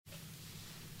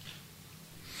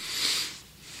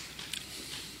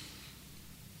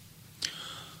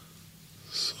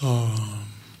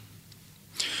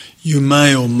You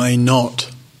may or may not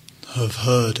have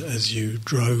heard as you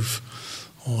drove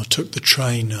or took the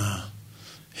train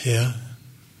here,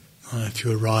 if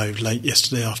you arrived late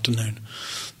yesterday afternoon,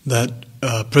 that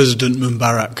President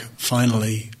Mubarak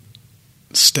finally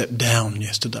stepped down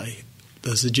yesterday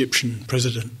as Egyptian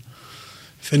president.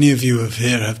 If any of you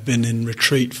have been in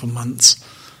retreat for months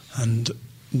and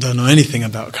don't know anything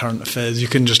about current affairs, you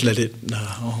can just let it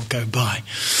all go by.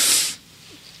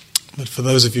 But for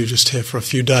those of you just here for a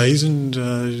few days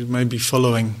and maybe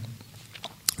following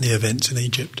the events in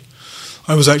Egypt,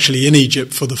 I was actually in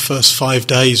Egypt for the first 5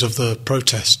 days of the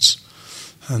protests,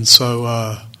 and so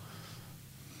I've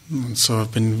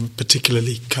been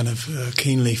particularly kind of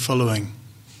keenly following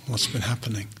what's been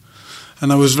happening.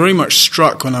 And I was very much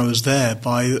struck when I was there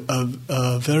by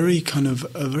a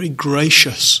very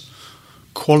gracious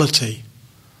quality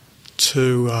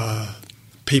to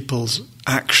people's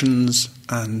actions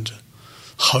and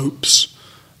hopes,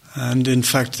 and in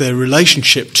fact their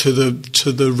relationship to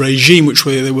the regime, which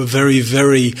they were very,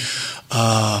 very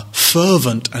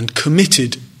fervent and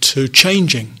committed to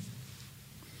changing.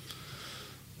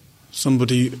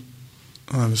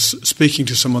 I was speaking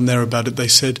to someone there about it. They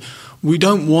said, "We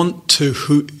don't want to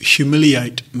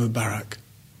humiliate Mubarak,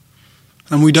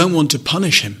 and we don't want to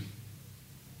punish him.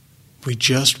 We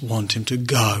just want him to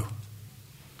go."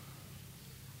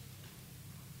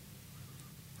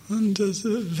 And there's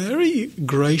a very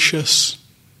gracious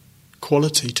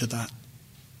quality to that.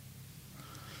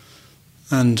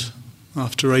 And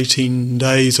after 18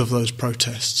 days of those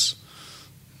protests,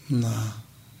 the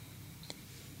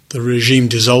regime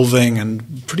dissolving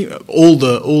and all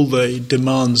the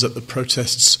demands that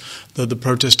the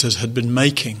protesters had been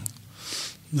making,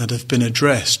 that have been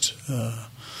addressed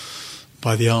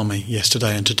by the army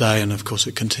yesterday and today, and of course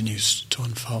it continues to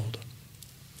unfold.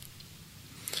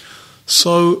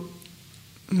 So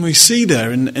we see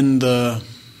there in the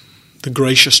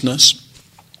graciousness,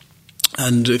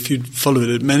 and if you follow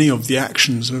it, many of the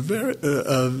actions are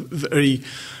very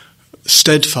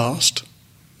steadfast,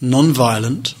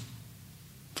 non-violent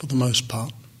for the most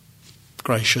part,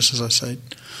 gracious, as I said.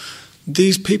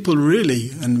 These people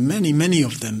really, and many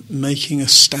of them, making a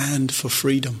stand for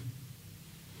freedom.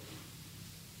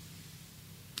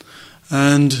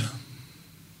 And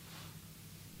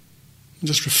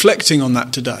just reflecting on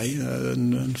that today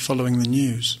and following the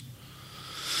news.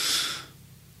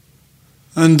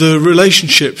 And the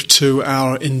relationship to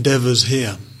our endeavours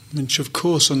here, which of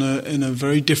course in a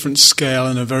very different scale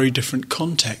and a very different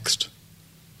context,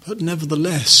 but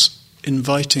nevertheless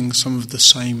inviting some of the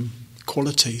same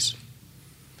qualities.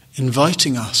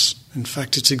 Inviting us, in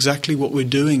fact it's exactly what we're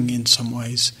doing in some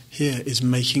ways here, is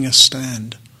making a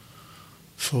stand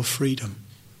for freedom.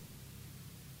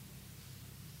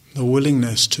 The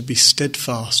willingness to be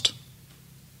steadfast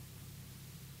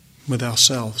with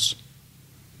ourselves.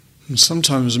 And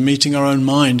sometimes meeting our own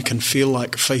mind can feel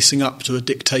like facing up to a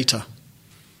dictator.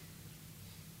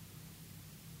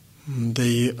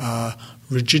 The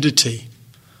rigidity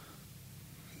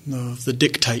of the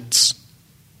dictates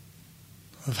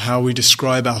of how we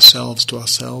describe ourselves to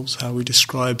ourselves, how we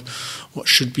describe what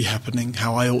should be happening,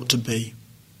 how I ought to be,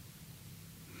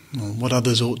 or what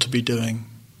others ought to be doing.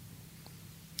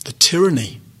 The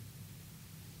tyranny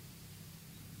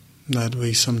that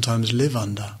we sometimes live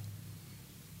under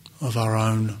of our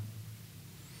own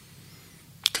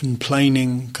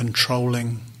complaining,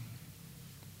 controlling,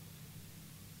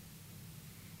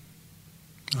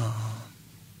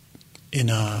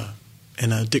 inner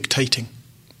dictating.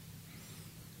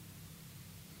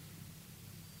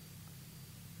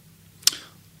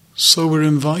 So we're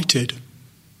invited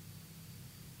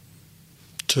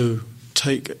to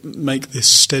make this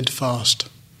steadfast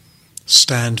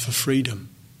stand for freedom.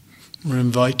 We're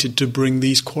invited to bring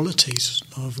these qualities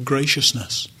of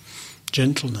graciousness,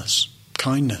 gentleness,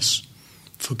 kindness,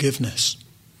 forgiveness.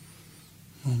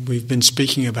 We've been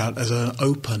speaking about as an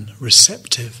open,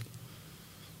 receptive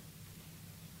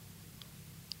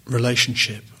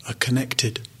relationship, a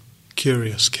connected,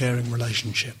 curious, caring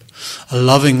relationship, a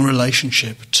loving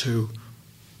relationship to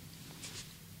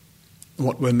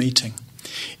what we're meeting.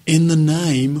 In the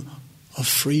name of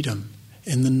freedom,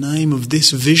 in the name of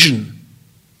this vision,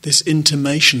 this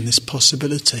intimation, this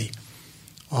possibility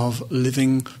of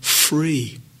living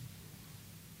free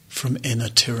from inner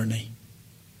tyranny.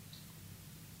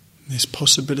 This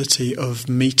possibility of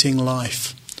meeting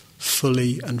life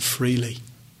fully and freely,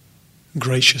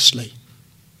 graciously.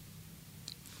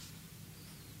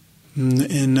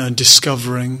 In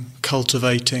discovering,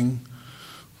 cultivating,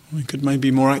 we could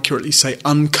maybe more accurately say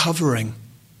uncovering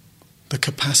the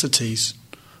capacities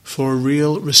for a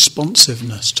real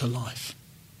responsiveness to life.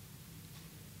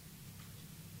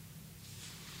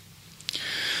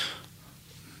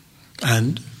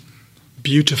 And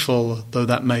beautiful though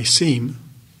that may seem,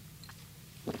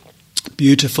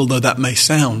 beautiful though that may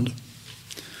sound,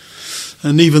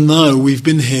 and even though we've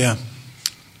been here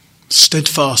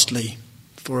steadfastly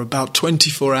for about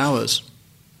 24 hours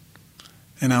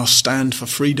in our stand for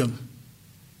freedom,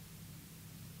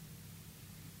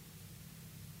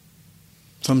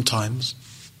 sometimes,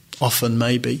 often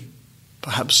maybe,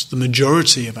 perhaps the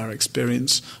majority of our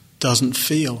experience doesn't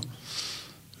feel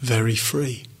very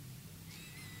free.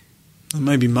 There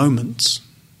may be moments,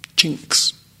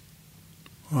 chinks,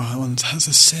 where one has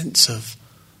a sense of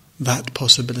that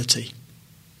possibility.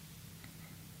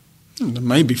 And there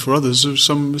may be for others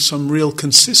some real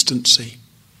consistency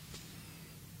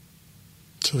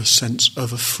to a sense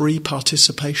of a free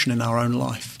participation in our own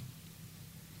life.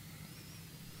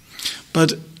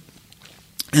 But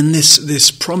in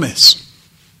this promise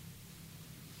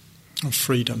of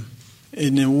freedom,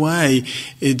 in a way,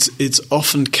 it's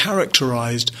often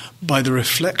characterized by the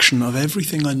reflection of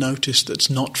everything I noticed that's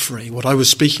not free. What I was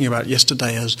speaking about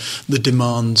yesterday as the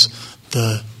demands,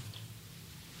 the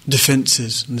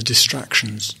defenses and the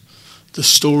distractions, the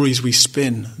stories we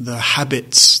spin, the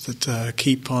habits that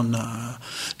keep on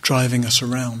driving us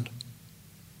around,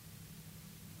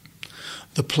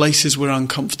 the places we're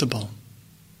uncomfortable,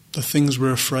 the things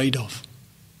we're afraid of.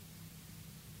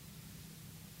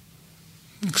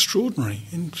 Extraordinary.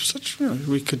 In such,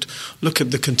 we could look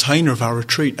at the container of our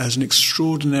retreat as an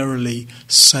extraordinarily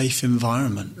safe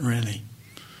environment, really.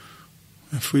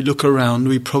 If we look around,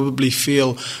 we probably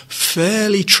feel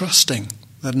fairly trusting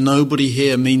that nobody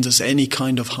here means us any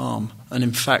kind of harm, and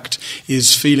in fact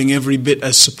is feeling every bit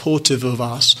as supportive of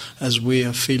us as we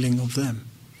are feeling of them.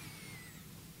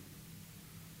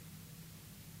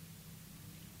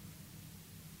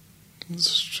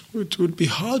 It would be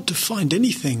hard to find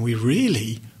anything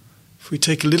if we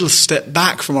take a little step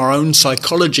back from our own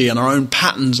psychology and our own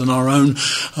patterns and our own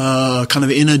kind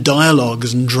of inner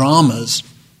dialogues and dramas,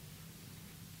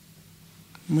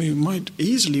 we might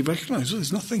easily recognize,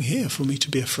 there's nothing here for me to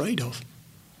be afraid of.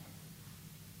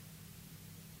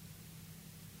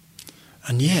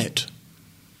 And yet,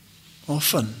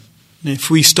 often, if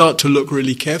we start to look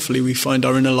really carefully, we find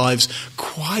our inner lives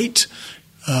quite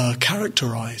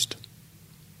characterized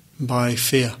by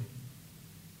fear.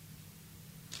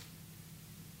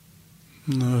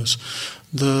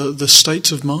 The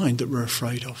states of mind that we're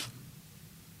afraid of,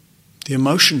 the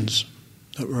emotions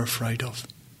that we're afraid of,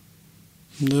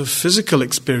 the physical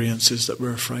experiences that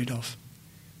we're afraid of.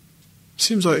 It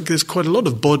seems like there's quite a lot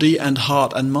of body and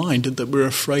heart and mind that we're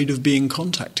afraid of being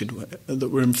contacted with, that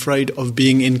we're afraid of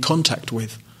being in contact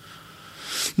with.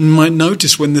 You might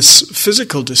notice when there's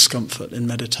physical discomfort in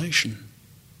meditation,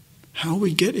 how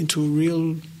we get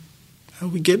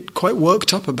quite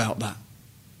worked up about that.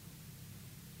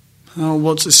 How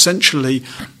what's essentially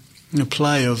a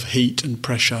play of heat and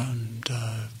pressure and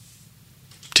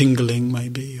tingling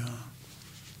maybe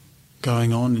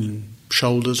going on in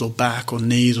shoulders or back or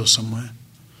knees or somewhere.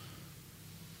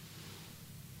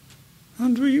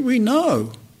 And we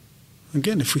know,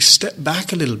 again, if we step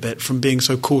back a little bit from being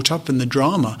so caught up in the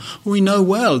drama, we know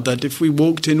well that if we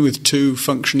walked in with 2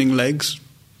 functioning legs,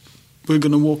 we're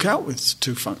going to walk out with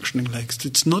 2 functioning legs.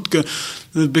 It's not going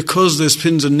because there's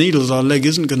pins and needles. Our leg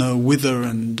isn't going to wither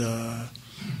and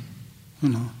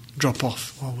drop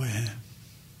off while we're here.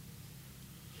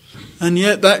 And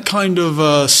yet, that kind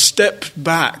of step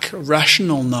back,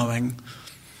 rational knowing,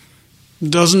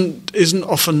 isn't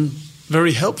often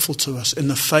very helpful to us in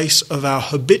the face of our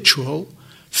habitual,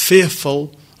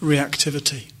 fearful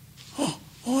reactivity.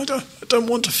 I don't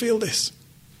want to feel this.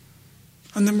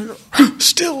 And then we go,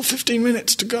 still 15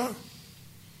 minutes to go.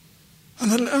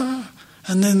 And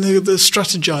then the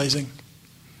strategizing,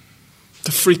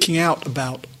 the freaking out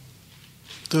about,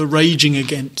 the raging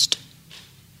against,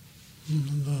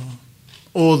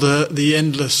 or the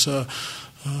endless, or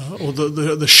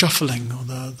the shuffling, or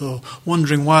the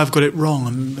wondering why I've got it wrong,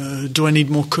 and do I need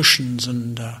more cushions,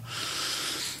 and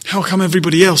how come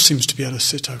everybody else seems to be able to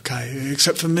sit okay,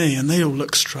 except for me, and they all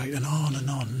look straight, and on and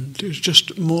on. There's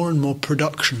just more and more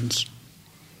productions,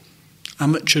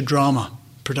 amateur drama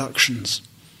productions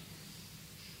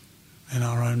in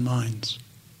our own minds.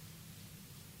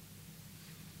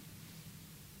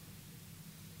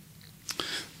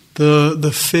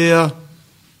 The fear,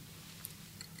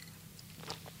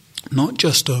 not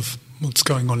just of what's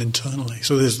going on internally.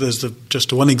 So there's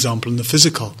just one example in the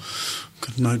physical.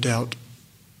 Could no doubt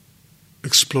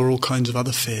explore all kinds of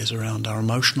other fears around our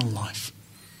emotional life,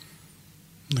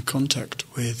 and the contact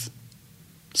with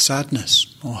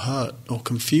sadness or hurt or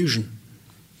confusion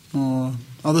or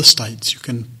other states. You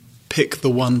can pick the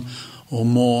one or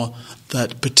more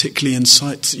that particularly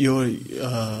incites your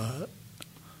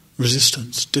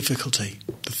resistance, difficulty,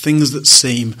 the things that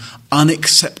seem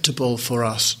unacceptable for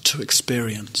us to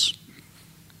experience,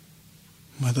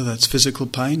 whether that's physical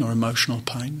pain or emotional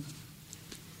pain.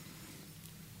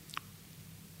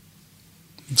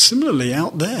 And similarly,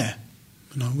 out there,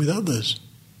 with others,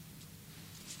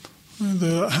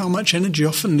 how much energy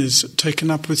often is taken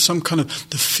up with some kind of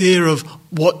the fear of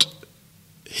what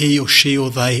he or she or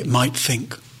they might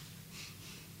think.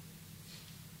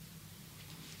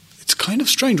 It's kind of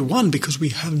strange, one, because we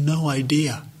have no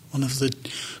idea. One of the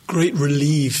great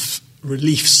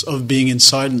reliefs of being in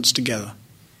silence together.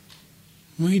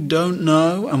 We don't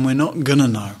know, and we're not going to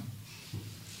know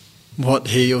what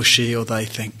he or she or they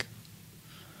think.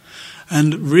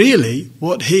 And really,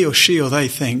 what he or she or they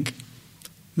think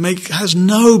has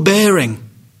no bearing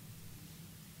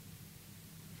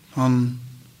on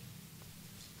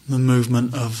the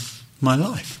movement of my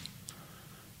life.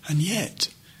 And yet,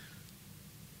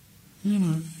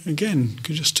 again,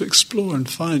 just to explore and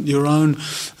find your own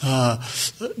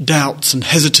doubts and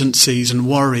hesitancies and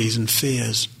worries and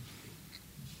fears.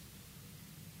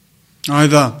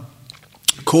 Either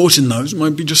caught in those,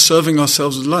 might be just serving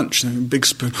ourselves at lunch, a big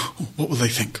spoon. Oh, what will they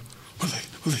think? Will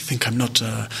they think I'm not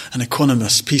an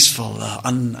equanimous, peaceful,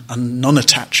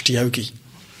 non-attached yogi?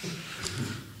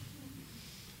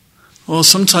 Or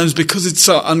sometimes because it's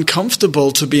so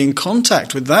uncomfortable to be in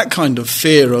contact with that kind of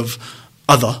fear of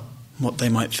other, what they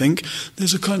might think,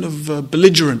 there's a kind of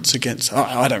belligerence against,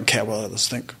 I don't care what others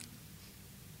think.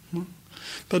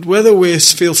 But whether we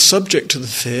feel subject to the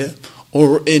fear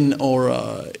or in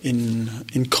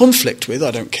conflict with,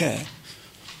 I don't care.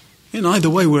 In either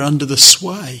way, we're under the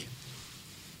sway.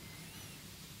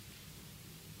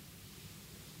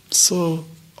 So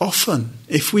often,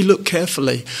 if we look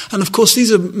carefully, and of course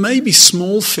these are maybe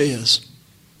small fears,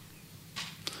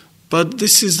 but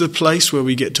this is the place where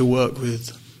we get to work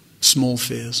with small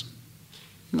fears.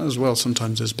 As well,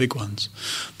 sometimes there's big ones.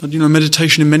 But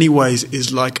meditation in many ways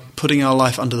is like putting our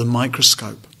life under the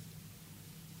microscope.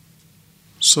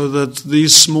 So that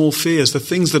these small fears, the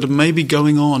things that are maybe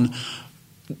going on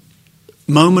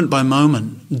moment by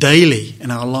moment, daily in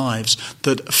our lives,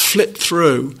 that flip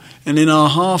through, and in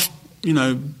our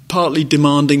partly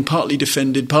demanding, partly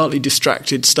defended, partly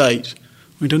distracted state,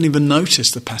 we don't even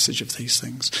notice the passage of these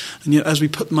things. And yet as we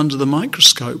put them under the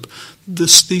microscope,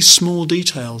 these small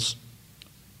details,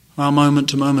 our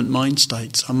moment-to-moment mind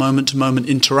states, our moment-to-moment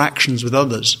interactions with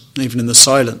others, even in the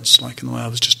silence, like in the way I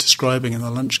was just describing in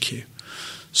the lunch queue,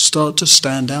 start to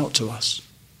stand out to us.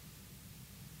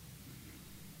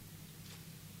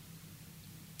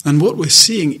 And what we're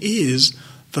seeing is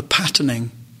the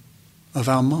patterning of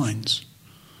our minds.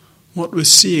 What we're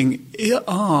seeing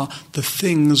are the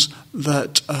things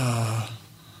that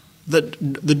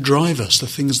drive us, the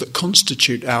things that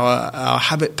constitute our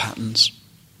habit patterns.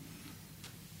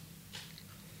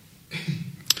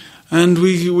 And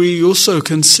we also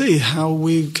can see how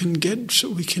we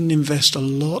can invest a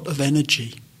lot of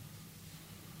energy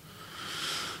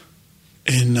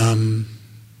in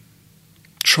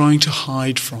trying to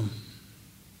hide from,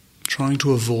 trying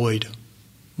to avoid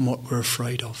what we're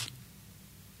afraid of.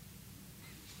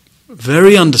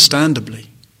 Very understandably,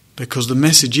 because the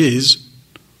message is,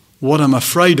 what I'm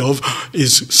afraid of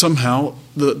is somehow,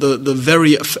 the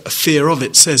very fear of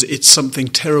it says it's something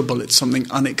terrible, it's something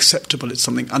unacceptable, it's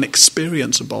something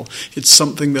unexperienceable, it's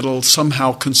something that'll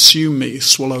somehow consume me,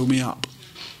 swallow me up.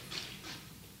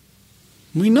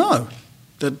 We know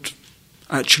that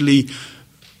actually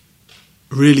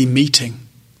really meeting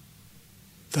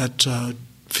that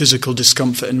physical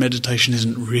discomfort in meditation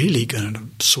isn't really going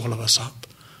to swallow us up.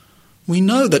 We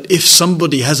know that if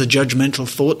somebody has a judgmental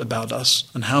thought about us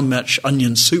and how much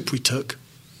onion soup we took,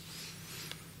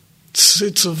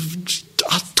 it's of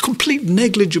a complete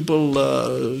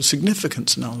negligible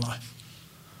significance in our life.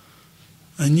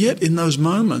 And yet in those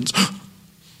moments,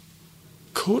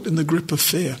 caught in the grip of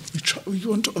fear, we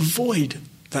want to avoid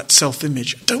that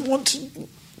self-image. Don't want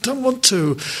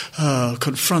to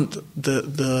confront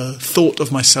the thought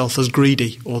of myself as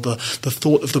greedy, or the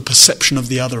thought of the perception of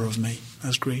the other of me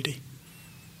as greedy,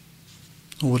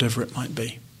 or whatever it might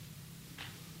be.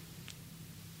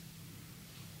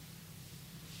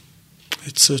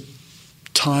 It's a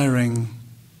tiring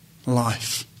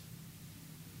life.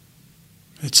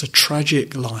 It's a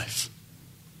tragic life,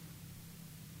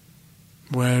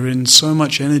 wherein so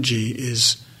much energy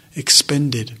is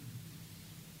expended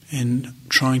in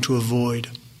trying to avoid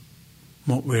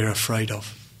what we're afraid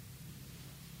of.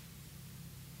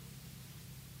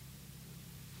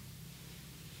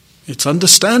 It's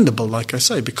understandable, like I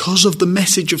say, because of the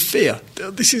message of fear.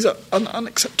 This is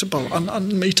unacceptable,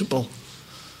 unmeetable.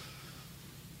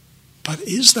 But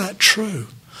is that true?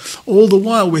 All the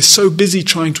while we're so busy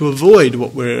trying to avoid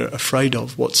what we're afraid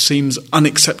of, what seems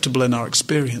unacceptable in our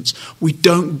experience, we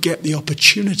don't get the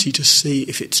opportunity to see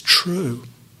if it's true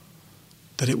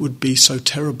that it would be so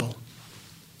terrible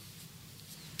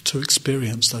to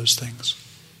experience those things.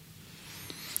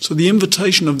 So the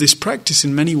invitation of this practice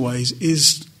in many ways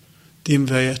is the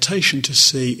invitation to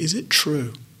see, is it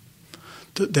true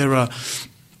that there are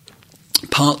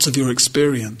parts of your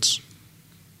experience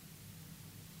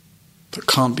that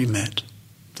can't be met,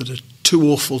 that are too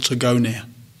awful to go near?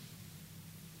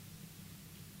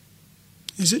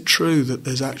 Is it true that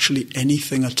there's actually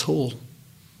anything at all,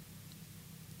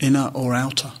 inner or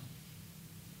outer,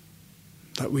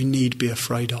 that we need be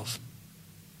afraid of?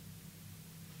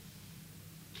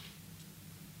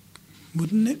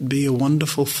 Wouldn't it be a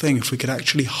wonderful thing if we could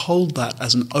actually hold that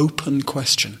as an open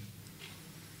question?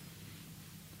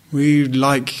 We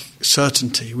like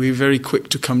certainty. We're very quick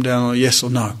to come down on yes or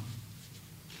no.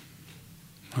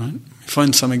 Right? We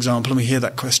find some example and we hear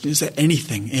that question, is there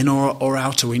anything, inner or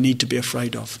outer, we need to be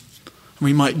afraid of? And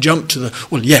we might jump to the,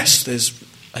 well, yes, there's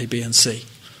A, B and C.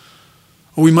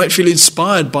 Or we might feel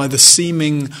inspired by the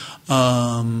seeming,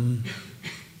 what's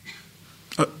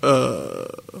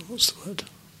the word?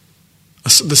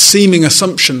 The seeming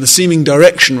assumption, the seeming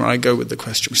direction where I go with the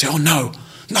question. We say, oh no,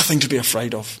 nothing to be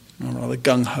afraid of, in a rather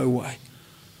gung-ho way.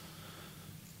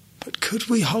 But could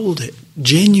we hold it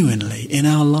genuinely in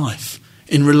our life,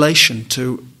 in relation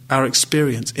to our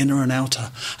experience, inner and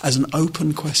outer, as an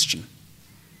open question?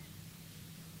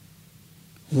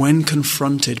 When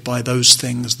confronted by those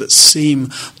things that seem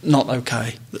not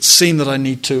okay, that seem that I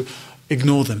need to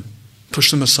ignore them, push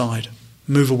them aside,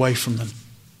 move away from them.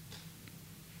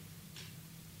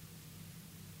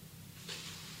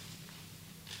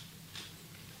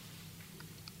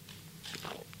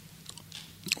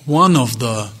 One of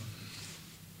the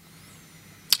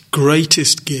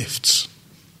greatest gifts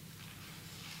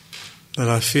that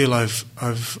I feel I've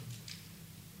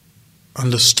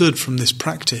understood from this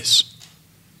practice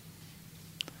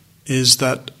is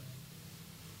that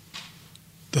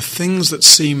the things that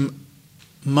seem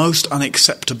most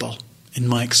unacceptable in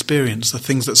my experience, the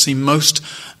things that seem most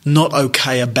not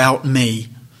okay about me,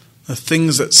 the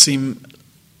things that seem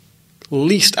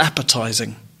least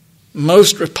appetizing,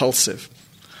 most repulsive,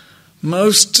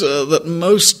 most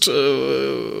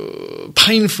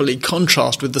painfully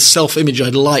contrast with the self-image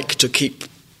I'd like to keep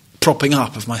propping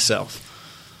up of myself,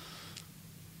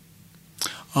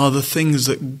 are the things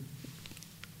that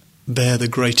bear the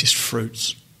greatest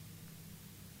fruits.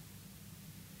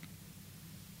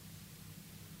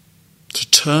 To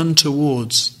turn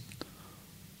towards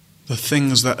the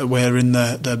things that were in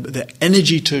the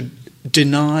energy to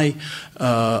deny,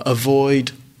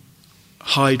 avoid,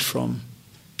 hide from,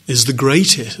 is the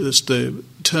greatest. It's the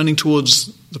turning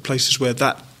towards the places where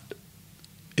that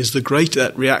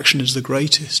reaction is the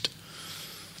greatest,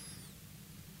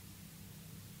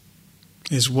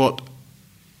 is what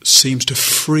seems to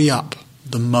free up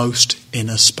the most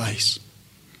inner space.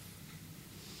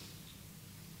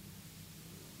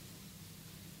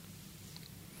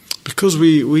 Because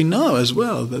we know as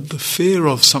well that the fear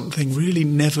of something really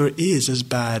never is as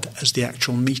bad as the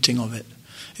actual meeting of it.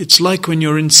 It's like when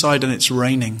you're inside and it's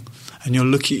raining and you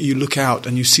look out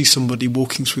and you see somebody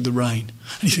walking through the rain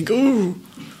and you think, oh,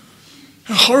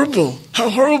 how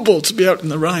horrible to be out in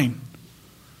the rain.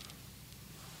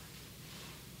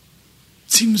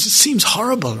 It seems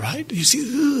horrible, right? You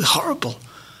see, horrible.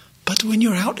 But when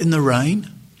you're out in the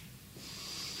rain,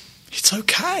 it's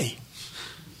okay.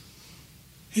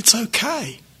 It's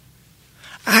okay.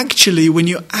 Actually, when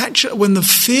the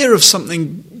fear of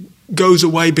something goes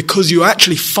away because you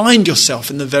actually find yourself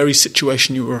in the very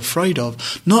situation you were afraid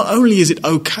of, not only is it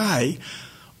okay,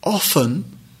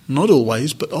 often, not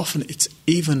always, but often it's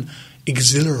even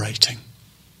exhilarating.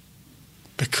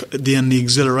 And the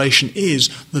exhilaration is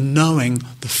the knowing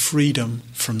the freedom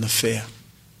from the fear.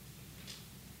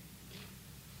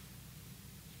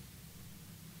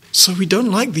 So we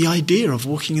don't like the idea of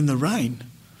walking in the rain,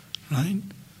 right?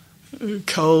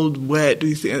 Cold, wet.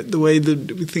 We think the way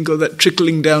that we think of that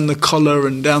trickling down the collar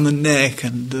and down the neck,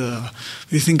 and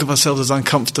we think of ourselves as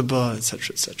uncomfortable,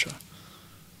 etc., etc.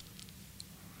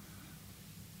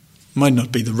 Might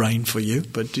not be the rain for you,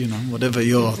 but whatever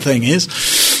your thing is.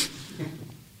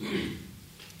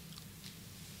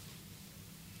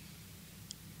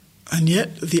 And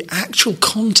yet the actual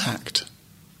contact,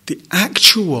 the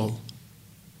actual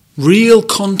real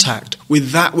contact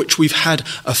with that which we've had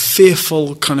a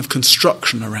fearful kind of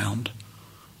construction around,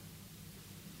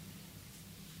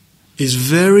 is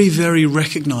very, very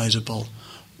recognizable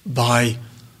by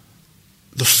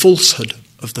the falsehood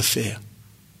of the fear.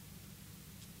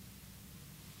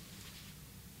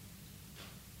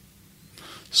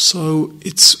 So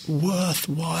it's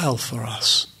worthwhile for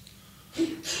us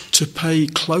to pay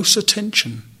close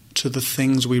attention to the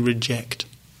things we reject.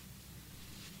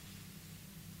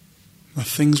 The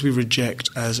things we reject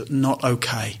as not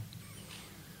okay,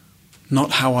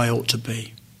 not how I ought to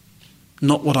be,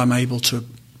 not what I'm able to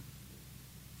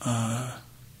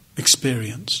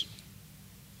experience.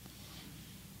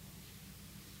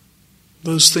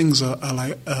 Those things are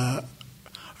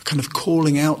kind of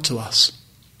calling out to us,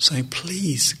 saying,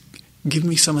 please, give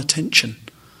me some attention.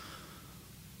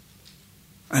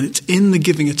 And it's in the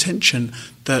giving attention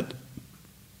that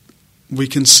we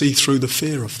can see through the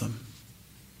fear of them.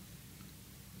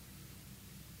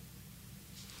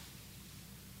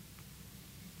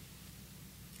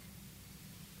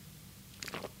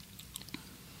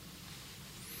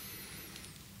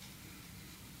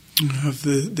 We have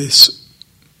this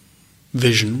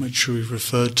vision, which we've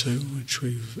referred to, which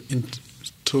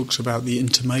talks about the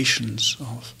intimations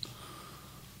of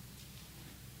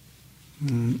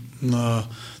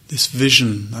this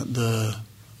vision that the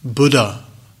Buddha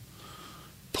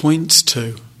points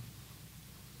to,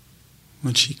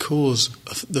 which he calls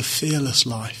the fearless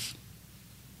life.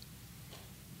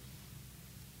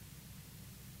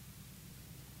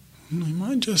 And we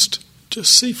might just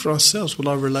see for ourselves what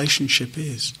our relationship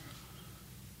is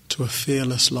to a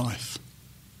fearless life.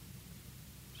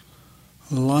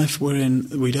 A life wherein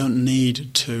we don't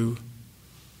need to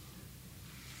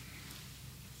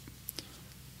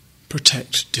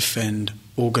protect, defend,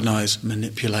 organise,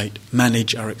 manipulate,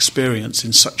 manage our experience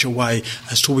in such a way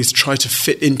as to always try to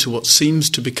fit into what seems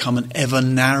to become an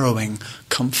ever-narrowing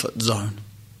comfort zone.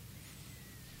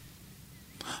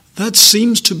 That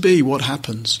seems to be what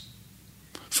happens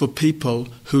for people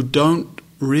who don't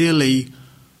really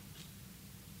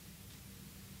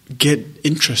get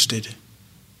interested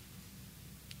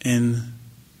in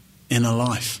a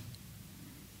life.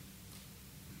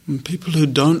 And people who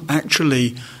don't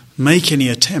actually make any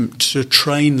attempt to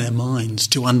train their minds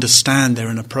to understand they're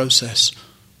in a process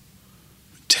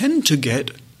tend to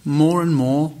get more and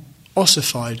more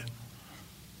ossified,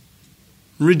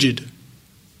 rigid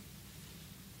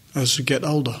as we get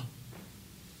older.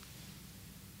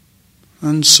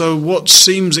 And so what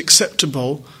seems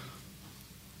acceptable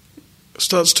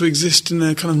starts to exist in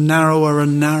a kind of narrower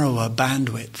and narrower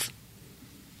bandwidth.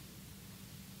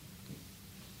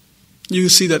 You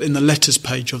see that in the letters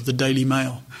page of the Daily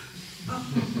Mail.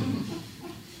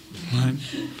 Right?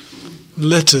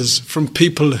 Letters from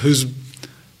people whose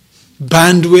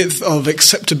bandwidth of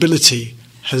acceptability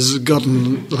has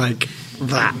gotten like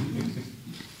that.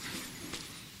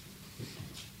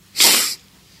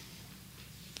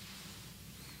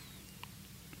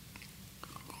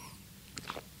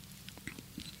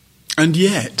 And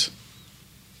yet,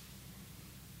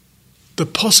 the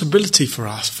possibility for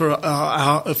us, for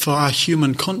our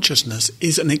human consciousness,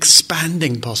 is an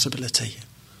expanding possibility,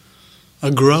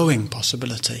 a growing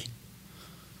possibility.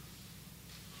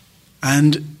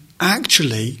 And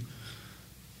actually,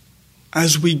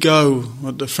 as we go,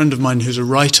 a friend of mine who's a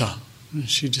writer,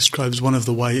 she describes one of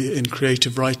the way in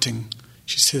creative writing,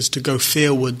 she says to go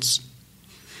fearwards.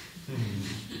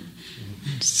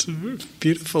 It's a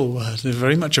beautiful word. It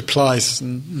very much applies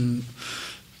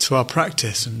to our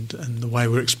practice and the way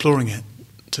we're exploring it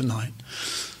tonight.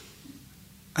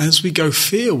 As we go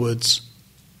fearwards,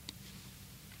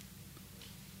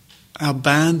 our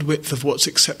bandwidth of what's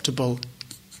acceptable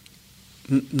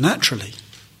naturally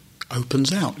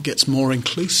opens out, gets more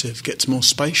inclusive, gets more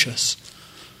spacious.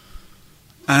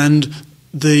 And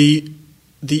the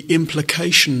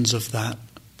implications of that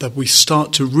we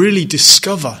start to really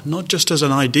discover, not just as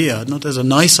an idea, not as a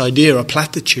nice idea, a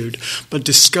platitude, but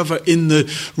discover in the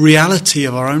reality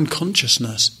of our own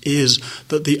consciousness, is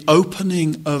that the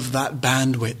opening of that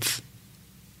bandwidth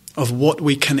of what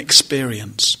we can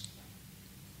experience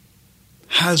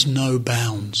has no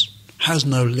bounds, has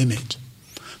no limit.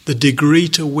 The degree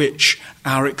to which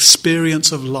our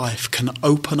experience of life can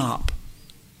open up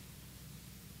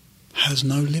has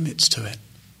no limits to it.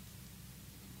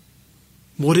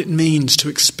 What it means to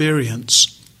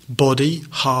experience body,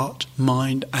 heart,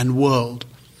 mind, and world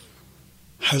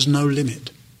has no limit.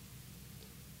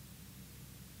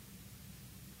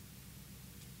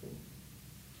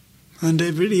 And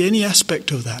really any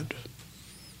aspect of that,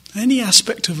 any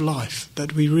aspect of life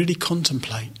that we really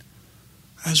contemplate,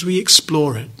 as we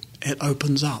explore it, it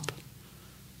opens up.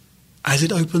 As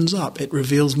it opens up, it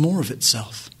reveals more of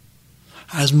itself.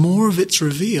 As more of it's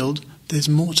revealed, there's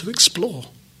more to explore.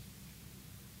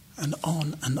 and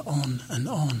on and on and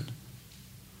on.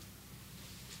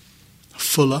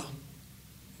 Fuller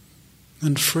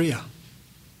and freer.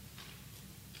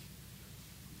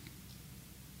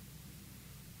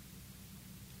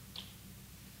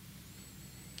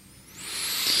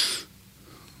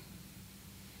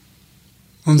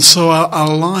 And so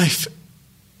our life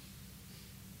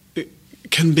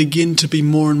can begin to be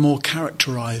more and more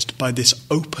characterized by this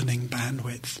opening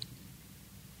bandwidth,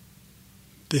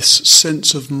 this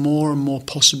sense of more and more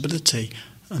possibility,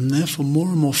 and therefore more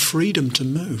and more freedom to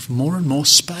move, more and more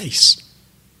space.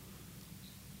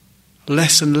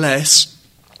 Less and less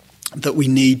that we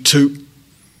need to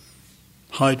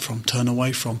hide from, turn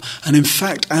away from. And in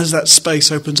fact, as that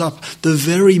space opens up, the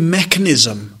very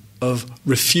mechanism of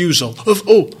refusal, of,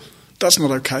 oh, that's not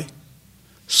okay,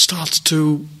 starts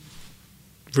to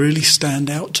really stand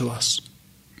out to us.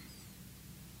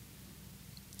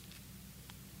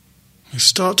 We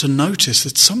start to notice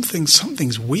that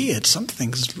something's weird,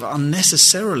 something's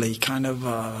unnecessarily kind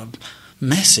of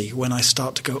messy when I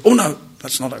start to go, oh no,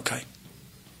 that's not okay.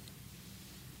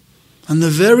 And the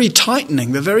very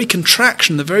tightening, the very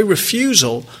contraction, the very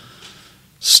refusal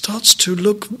starts to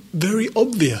look very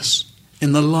obvious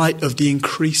in the light of the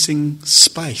increasing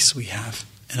space we have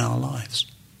in our lives.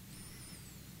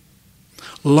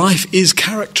 Life is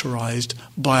characterized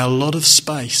by a lot of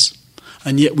space,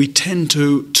 and yet we tend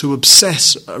to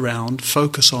obsess around,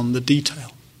 focus on the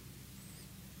detail.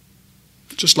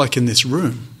 Just like in this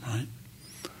room, right?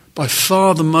 By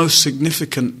far the most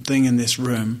significant thing in this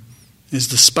room is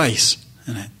the space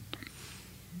in it.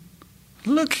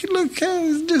 Look,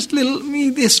 just little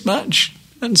me this much,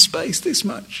 and space this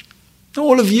much.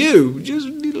 All of you, just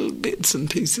little bits and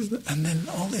pieces, and then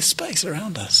all this space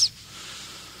around us.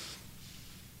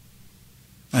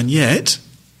 And yet,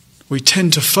 we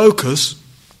tend to focus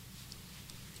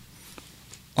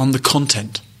on the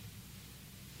content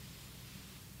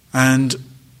and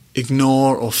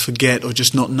ignore or forget or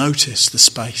just not notice the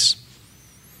space.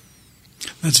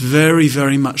 That's very,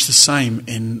 very much the same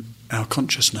in our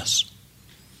consciousness.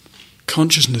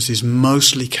 Consciousness is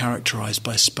mostly characterized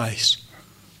by space.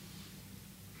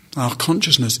 Our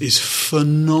consciousness is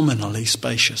phenomenally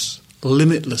spacious,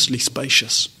 limitlessly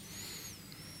spacious.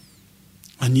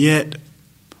 And yet,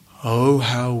 oh,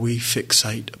 how we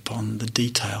fixate upon the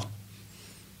detail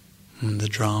and the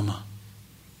drama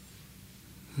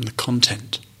and the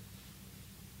content.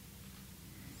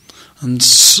 And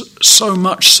so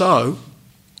much so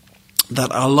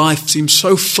that our life seems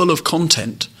so full of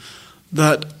content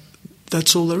that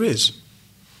that's all there is.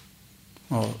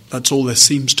 Or that's all there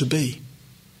seems to be.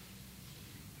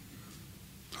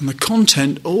 And the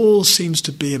content all seems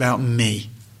to be about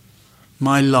me.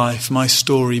 My life, my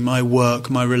story, my work,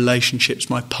 my relationships,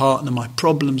 my partner, my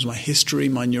problems, my history,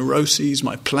 my neuroses,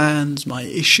 my plans, my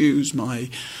issues, my.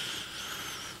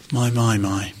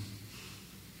 And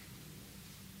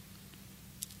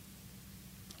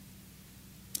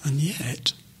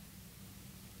yet,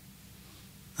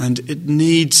 and it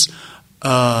needs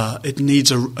a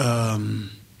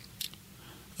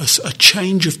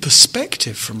change of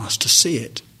perspective from us to see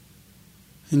it.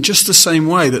 In just the same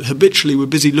way that habitually we're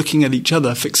busy looking at each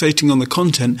other, fixating on the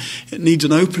content, it needs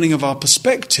an opening of our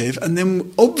perspective, and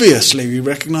then obviously we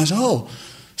recognise, oh,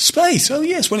 space, oh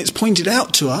yes, when it's pointed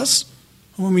out to us,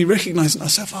 and when we recognise it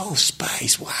ourselves, oh,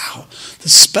 space, wow, the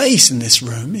space in this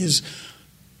room is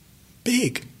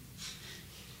big,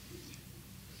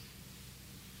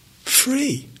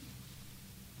 free,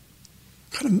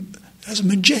 kind of has a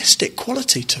majestic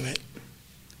quality to it.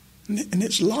 In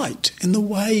its light, in the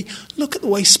way, look at the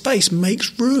way space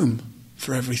makes room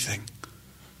for everything.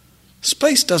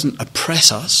 Space doesn't oppress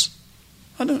us.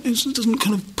 It doesn't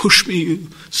kind of push me,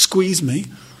 squeeze me.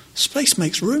 Space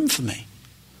makes room for me.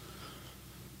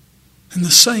 In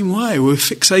the same way, we're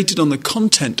fixated on the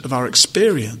content of our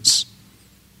experience,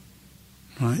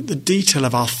 right? The detail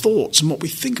of our thoughts and what we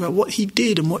think about what he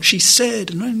did and what she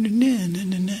said. And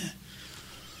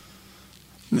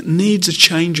it needs a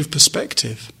change of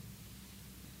perspective.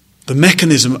 A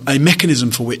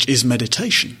mechanism for which is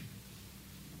meditation.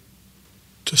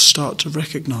 To start to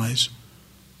recognise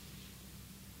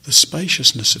the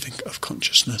spaciousness of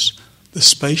consciousness, the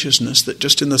spaciousness that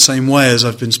just in the same way as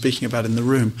I've been speaking about in the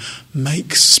room,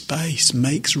 makes space,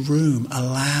 makes room,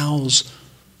 allows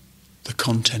the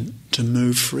content to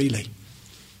move freely.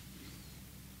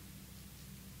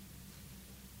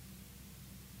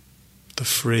 The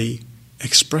free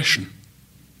expression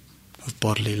of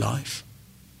bodily life,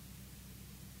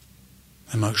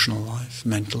 emotional life,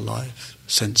 mental life,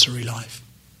 sensory life.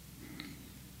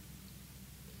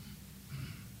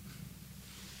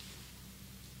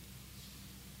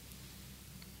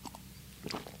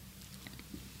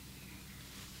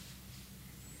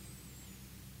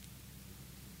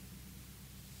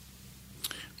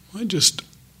 I just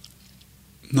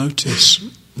notice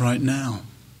right now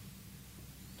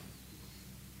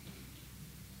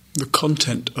the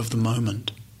content of the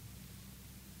moment.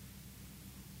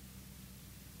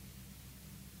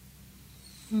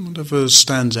 Whatever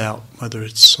stands out, whether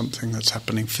it's something that's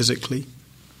happening physically,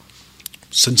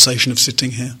 sensation of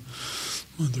sitting here,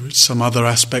 whether it's some other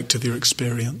aspect of your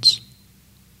experience.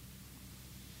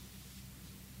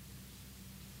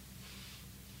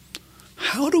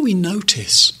 How do we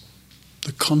notice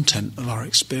the content of our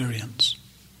experience?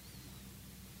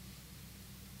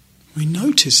 We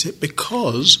notice it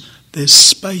because there's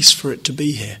space for it to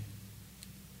be here.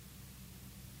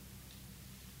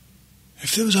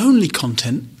 If there was only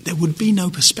content, there would be no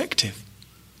perspective.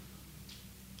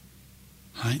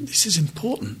 Right? This is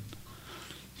important.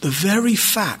 The very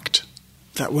fact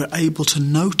that we're able to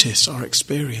notice our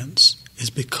experience is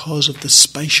because of the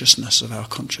spaciousness of our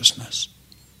consciousness.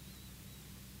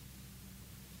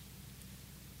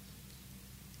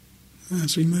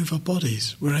 As we move our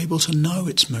bodies, we're able to know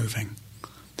it's moving.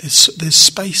 There's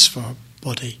space for our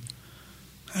body.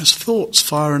 As thoughts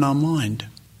fire in our mind,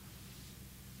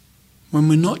 when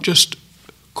we're not just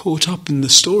caught up in the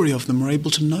story of them, we're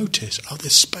able to notice,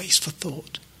 there's space for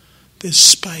thought. There's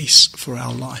space for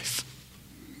our life.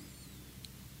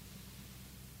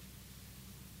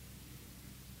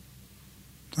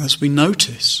 As we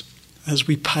notice, as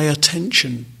we pay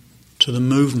attention to the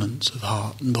movements of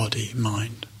heart and body,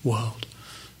 mind, world,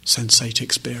 sensate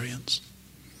experience,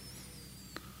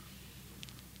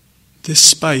 this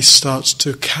space starts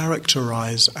to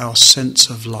characterize our sense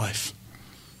of life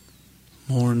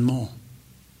more and more.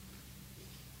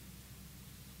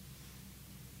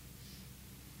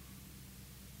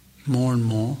 More and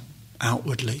more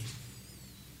outwardly,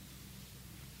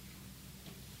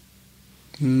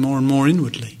 more and more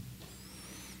inwardly.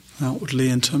 Outwardly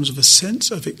in terms of a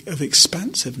sense of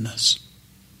expansiveness.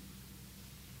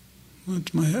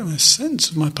 My sense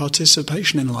of my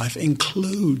participation in life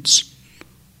includes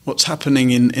what's happening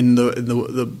in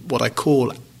the what I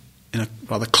call, in a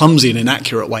rather clumsy and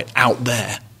inaccurate way, out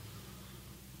there.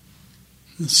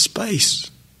 The space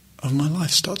of my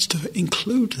life starts to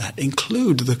include that,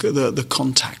 include the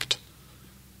contact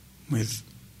with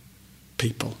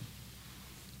people,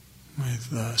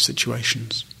 with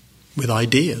situations, with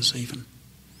ideas even.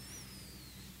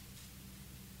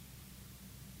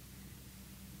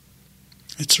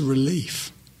 It's a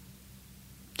relief.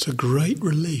 It's a great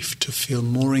relief to feel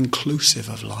more inclusive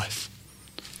of life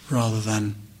rather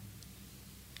than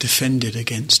defended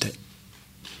against it.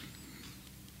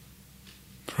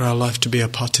 For our life to be a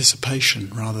participation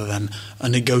rather than a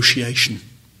negotiation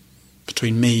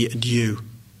between me and you,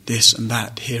 this and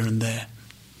that, here and there.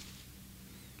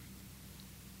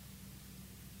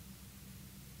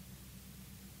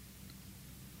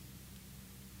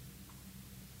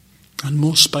 And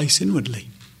more space inwardly.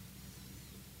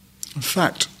 In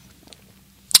fact,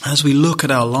 as we look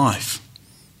at our life,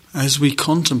 as we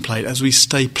contemplate, as we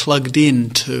stay plugged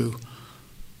into,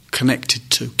 connected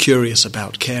to, curious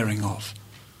about, caring of,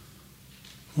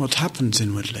 what happens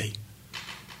inwardly?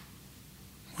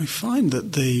 We find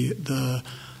that the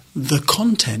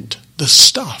content, the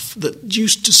stuff that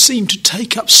used to seem to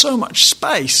take up so much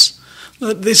space,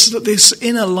 that this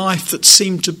inner life that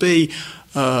seemed to be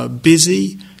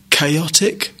busy,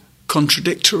 chaotic,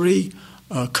 contradictory,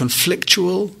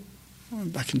 conflictual.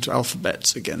 Back into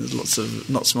alphabets again. There's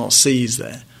lots more C's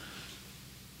there.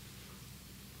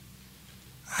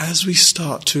 As we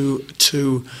start to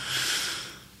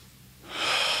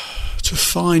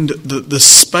find the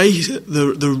space,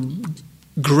 the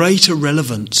greater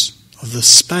relevance of the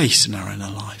space in our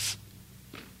inner life,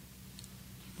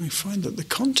 we find that the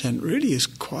content really is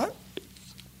quite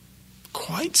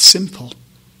simple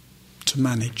to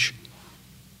manage.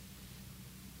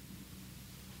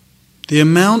 The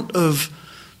amount of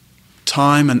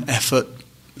time and effort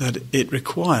that it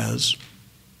requires,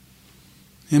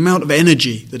 the amount of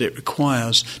energy that it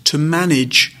requires to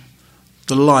manage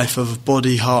the life of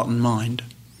body, heart and mind,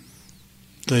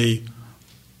 the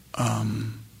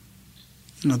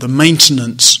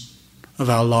maintenance of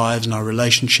our lives and our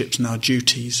relationships and our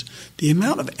duties, the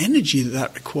amount of energy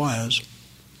that requires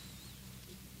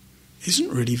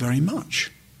isn't really very much.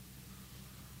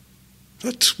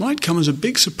 That might come as a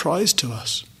big surprise to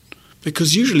us,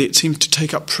 because usually it seems to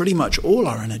take up pretty much all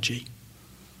our energy.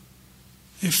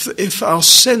 If our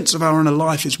sense of our inner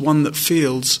life is one that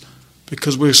feels,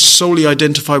 because we're solely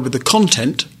identified with the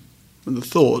content and the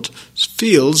thought,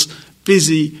 feels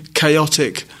busy,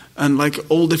 chaotic, and like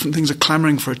all different things are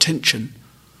clamouring for attention,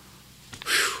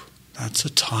 that's a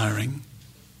tiring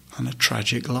and a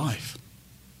tragic life.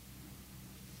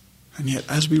 And yet,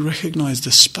 as we recognize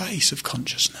the space of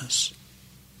consciousness,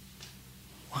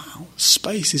 wow,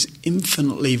 space is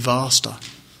infinitely vaster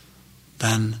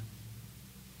than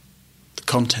the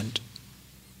content.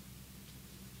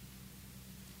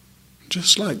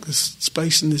 Just like the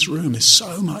space in this room is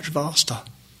so much vaster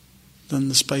than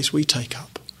the space we take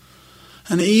up.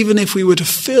 And even if we were to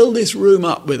fill this room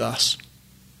up with us,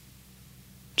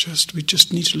 we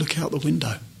just need to look out the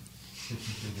window.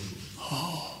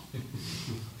 Oh.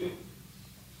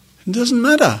 It doesn't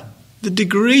matter the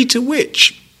degree to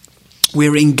which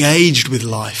we're engaged with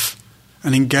life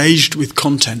and engaged with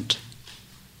content.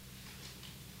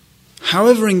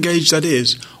 However engaged that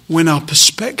is, when our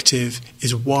perspective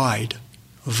is wide,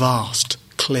 vast,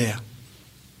 clear.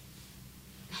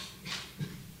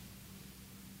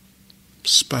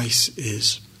 Space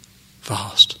is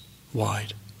vast,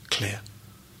 wide, clear.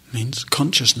 Means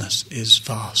consciousness is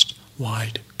vast,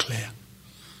 wide, clear.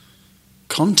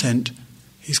 Content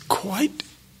is quite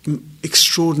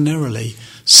extraordinarily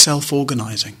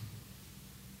self-organizing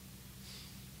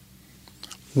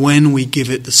when we give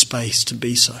it the space to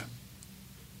be so.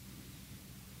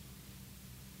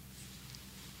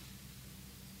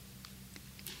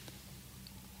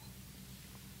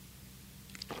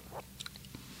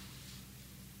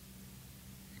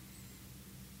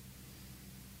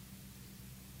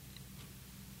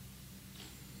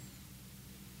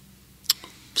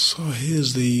 So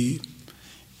here's the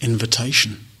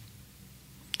invitation.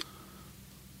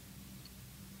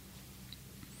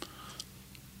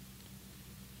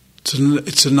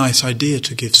 It's a nice idea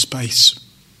to give space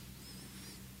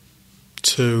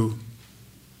to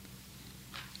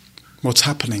what's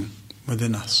happening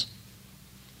within us.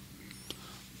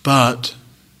 But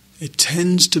it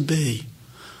tends to be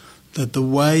that the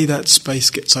way that space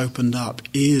gets opened up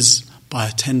is by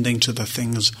attending to the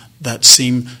things that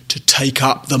seem to take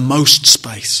up the most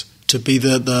space, to be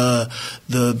the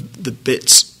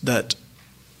bits that,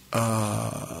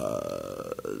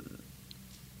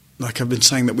 like I've been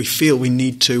saying, that we feel we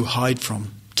need to hide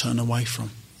from, turn away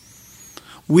from.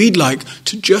 We'd like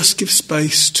to just give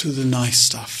space to the nice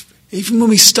stuff. Even when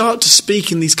we start to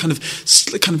speak in these kind of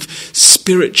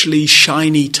spiritually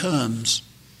shiny terms,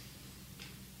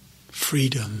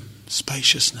 freedom,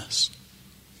 spaciousness,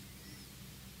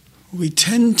 we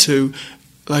tend to,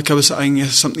 like I was saying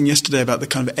something yesterday about the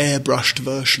kind of airbrushed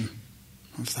version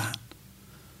of that.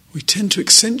 We tend to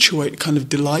accentuate kind of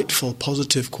delightful,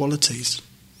 positive qualities.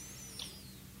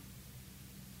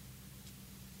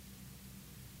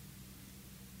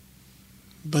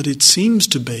 But it seems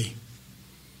to be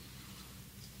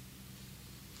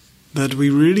that we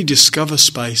really discover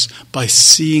space by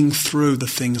seeing through the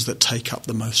things that take up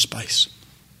the most space,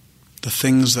 the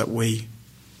things that we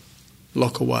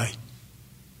lock away,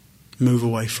 move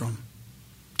away from,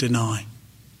 deny,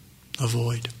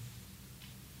 avoid.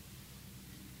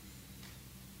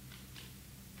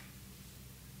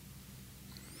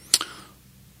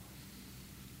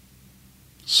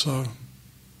 So,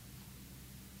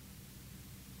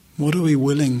 what are we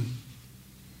willing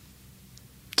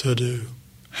to do?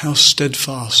 How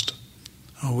steadfast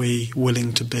are we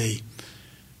willing to be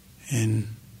in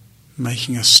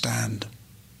making a stand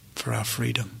for our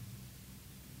freedom?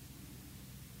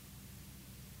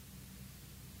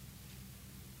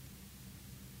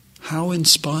 How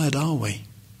inspired are we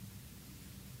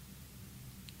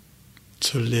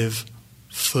to live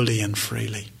fully and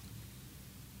freely?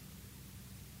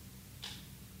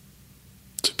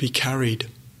 To be carried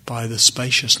by the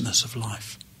spaciousness of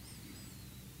life.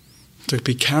 To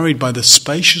be carried by the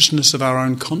spaciousness of our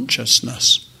own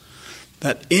consciousness,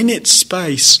 that in its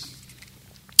space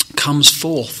comes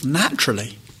forth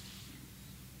naturally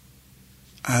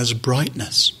as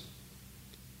brightness,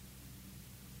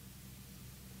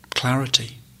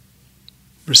 clarity,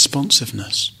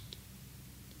 responsiveness,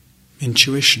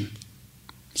 intuition,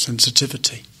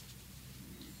 sensitivity.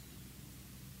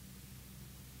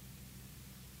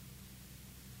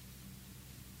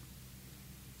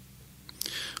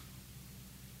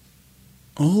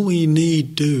 All we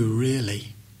need do,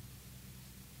 really,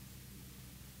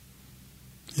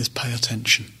 is pay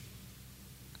attention.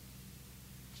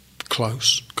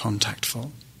 Close,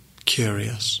 contactful,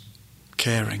 curious,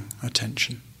 caring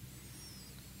attention.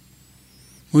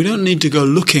 We don't need to go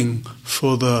looking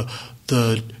for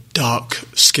the dark,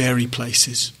 scary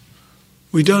places.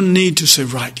 We don't need to say,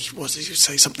 right, what did you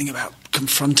say? Something about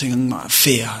confronting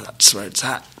fear. That's where it's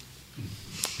at.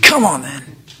 Come on,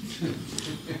 then.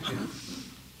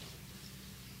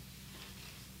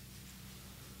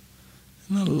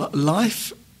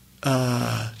 Life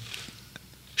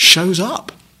shows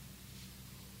up.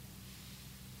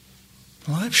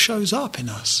 Life shows up in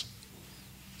us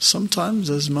sometimes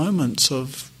there's moments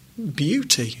of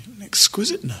beauty,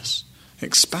 exquisiteness,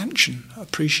 expansion,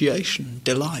 appreciation,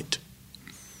 delight.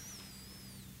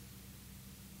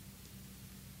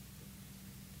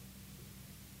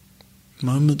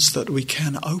 Moments that we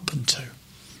can open to,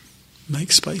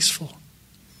 make space for.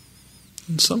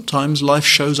 And sometimes life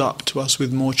shows up to us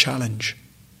with more challenge,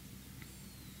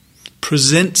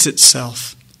 presents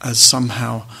itself as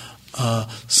somehow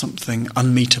something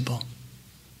unmeetable.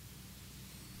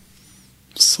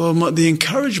 So the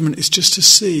encouragement is just to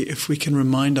see if we can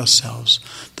remind ourselves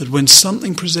that when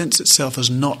something presents itself as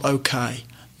not okay,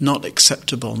 not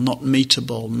acceptable, not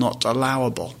meetable, not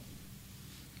allowable,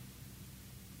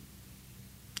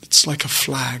 it's like a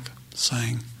flag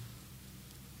saying,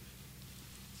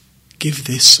 give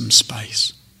this some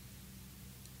space.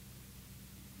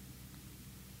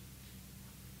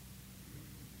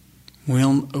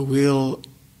 We'll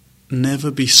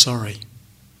never be sorry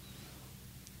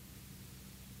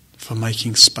for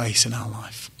making space in our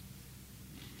life.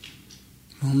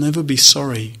 We'll never be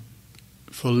sorry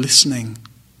for listening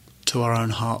to our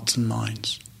own hearts and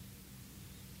minds.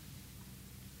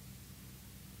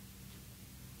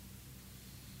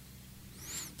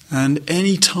 And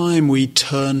any time we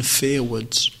turn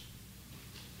fearwards,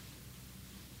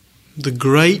 the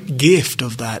great gift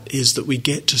of that is that we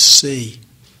get to see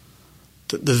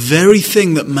that the very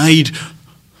thing that made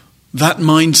that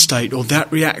mind state or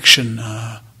that reaction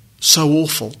so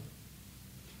awful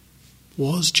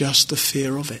was just the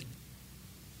fear of it.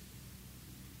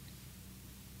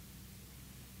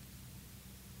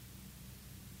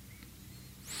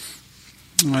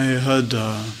 I heard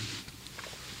a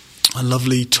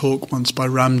lovely talk once by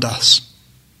Ram Dass.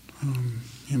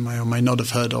 You may or may not have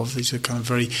heard of. He's a kind of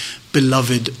very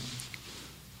beloved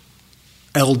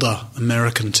elder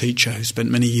American teacher who spent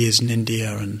many years in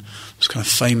India and was kind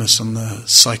of famous on the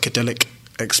psychedelic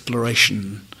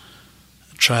exploration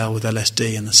trail with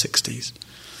LSD in the 60s.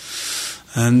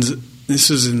 And this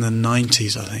was in the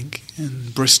 90s, I think,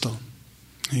 in Bristol.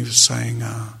 He was saying, he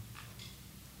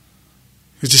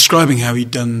was describing how he'd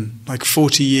done like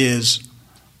 40 years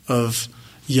of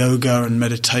yoga and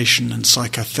meditation and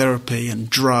psychotherapy and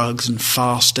drugs and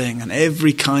fasting and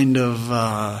every kind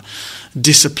of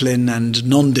discipline and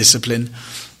non-discipline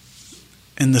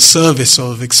in the service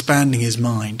of expanding his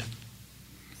mind.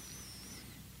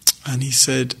 And he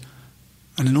said,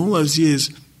 and in all those years,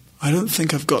 I don't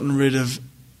think I've gotten rid of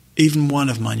even one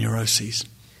of my neuroses.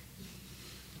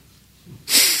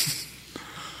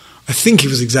 I think he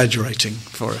was exaggerating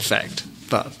for effect,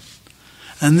 but...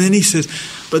 And then he says,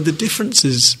 but the difference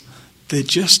is they're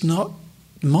just not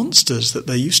monsters that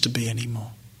they used to be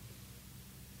anymore.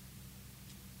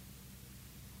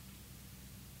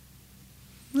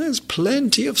 There's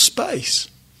plenty of space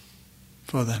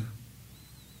for them.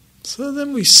 So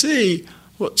then we see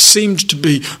what seemed to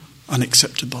be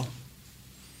unacceptable.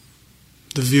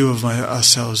 The view of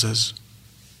ourselves as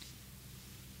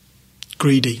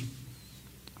greedy,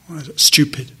 as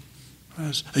stupid,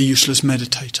 as a useless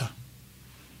meditator.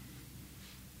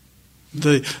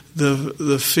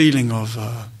 The feeling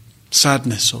of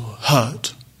sadness or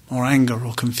hurt or anger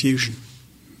or confusion.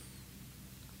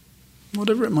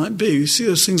 Whatever it might be, you see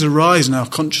those things arise in our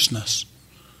consciousness.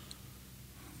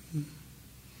 And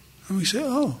we say,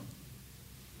 oh,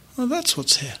 that's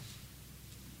what's here.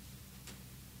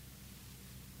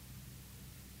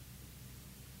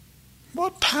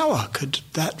 What power could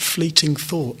that fleeting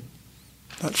thought,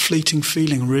 that fleeting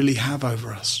feeling really have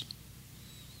over us?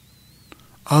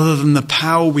 Other than the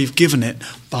power we've given it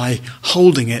by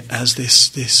holding it as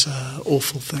this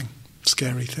awful thing,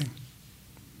 scary thing.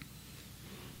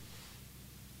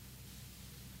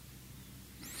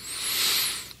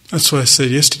 That's what I said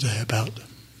yesterday about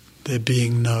there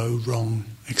being no wrong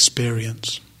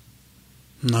experience,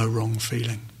 no wrong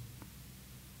feeling.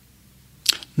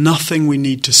 Nothing we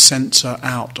need to censor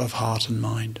out of heart and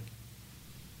mind.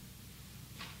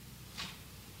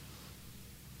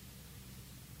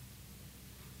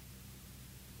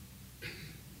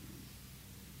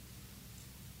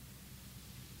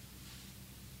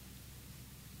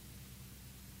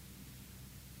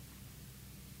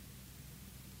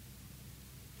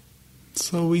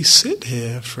 So we sit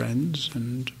here, friends,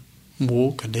 and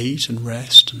walk and eat and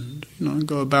rest and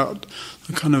go about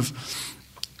the kind of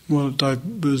what I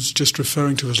was just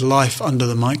referring to as life under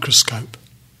the microscope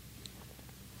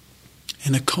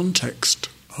in a context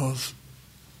of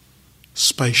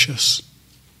spacious,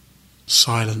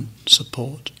 silent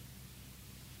support.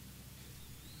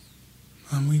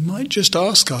 And we might just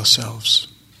ask ourselves,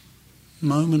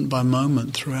 moment by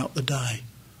moment throughout the day,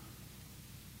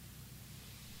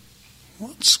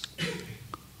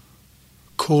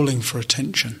 calling for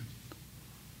attention?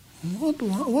 What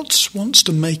wants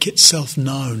to make itself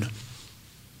known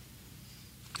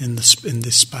in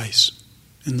this space,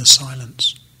 in the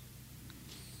silence?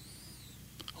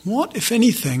 What, if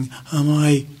anything, am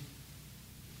I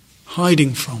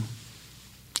hiding from,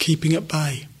 keeping at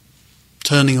bay,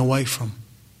 turning away from?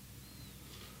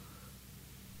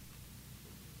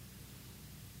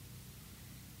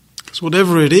 Because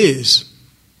whatever it is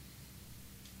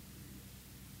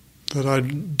that I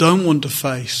don't want to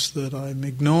face, that I'm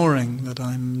ignoring, that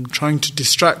I'm trying to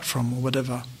distract from, or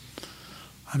whatever,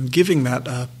 I'm giving that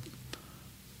a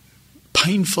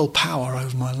painful power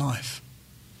over my life.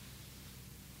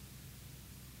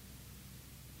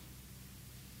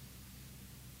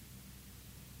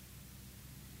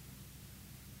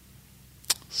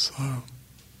 So,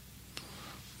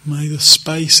 may the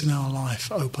space in our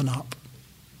life open up,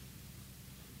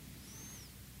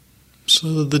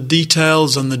 so that the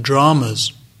details and the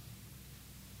dramas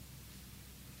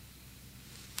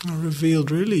are revealed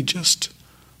really just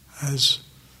as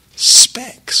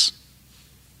specks,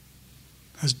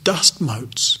 as dust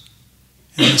motes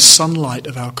in the sunlight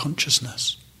of our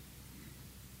consciousness,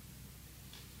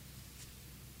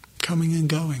 coming and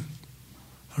going,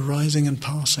 arising and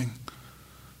passing,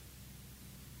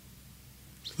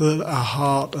 so that our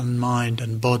heart and mind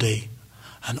and body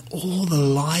and all the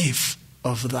life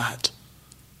of that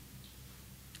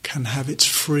can have its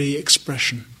free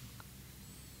expression.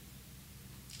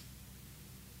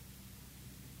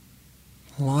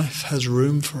 Life has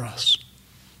room for us.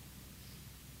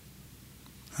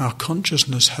 Our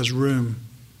consciousness has room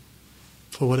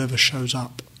for whatever shows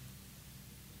up.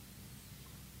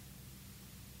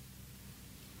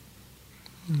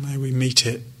 May we meet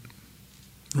it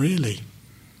really,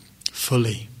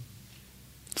 fully,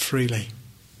 freely.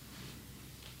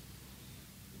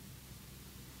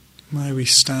 May we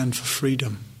stand for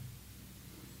freedom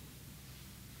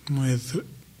with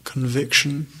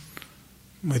conviction,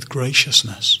 with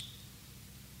graciousness.